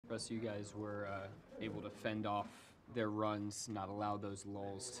Russ, you guys were able to fend off their runs, not allow those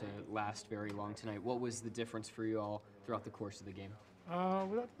lulls to last very long tonight. What was the difference for you all throughout the course of the game?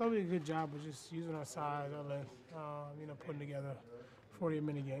 We did a good job of just using our size, our length, putting together a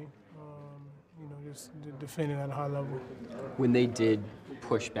 40-minute game, just defending at a high level. When they did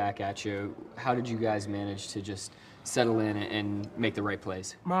push back at you, how did you guys manage to just settle in and make the right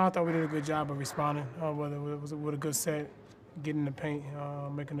plays? I thought we did a good job of responding, whether it was with a good set, getting in the paint,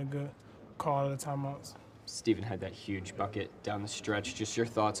 making a good call at the timeouts. Steven had that huge bucket down the stretch. Just your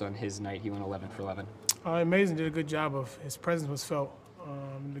thoughts on his night. He went 11 for 11. Amazing. Did a good job of his presence was felt.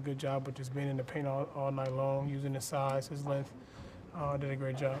 Did a good job of just being in the paint all night long, using his size, his length. Did a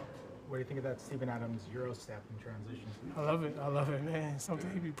great job. What do you think of that Steven Adams Euro step in transition? I love it, man. It's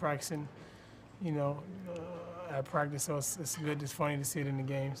something he'd be practicing, at practice. So it's good. It's funny to see it in the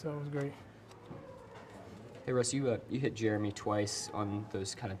game. So it was great. Hey Russ, you hit Jeremy twice on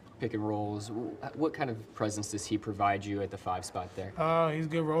those kind of pick and rolls. What kind of presence does he provide you at the 5 spot there? He's a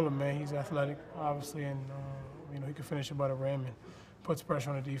good roller, man. He's athletic, obviously, and he can finish above the rim and puts pressure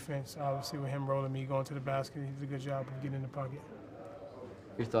on the defense. Obviously, with him rolling me going to the basket, he did a good job of getting in the pocket.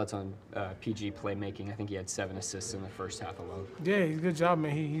 Your thoughts on PG playmaking? I think he had 7 assists in the first half alone. Yeah, he's a good job,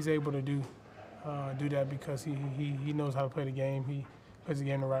 man. He's able to do that because he knows how to play the game. He plays the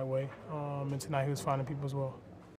game the right way. And tonight he was finding people as well.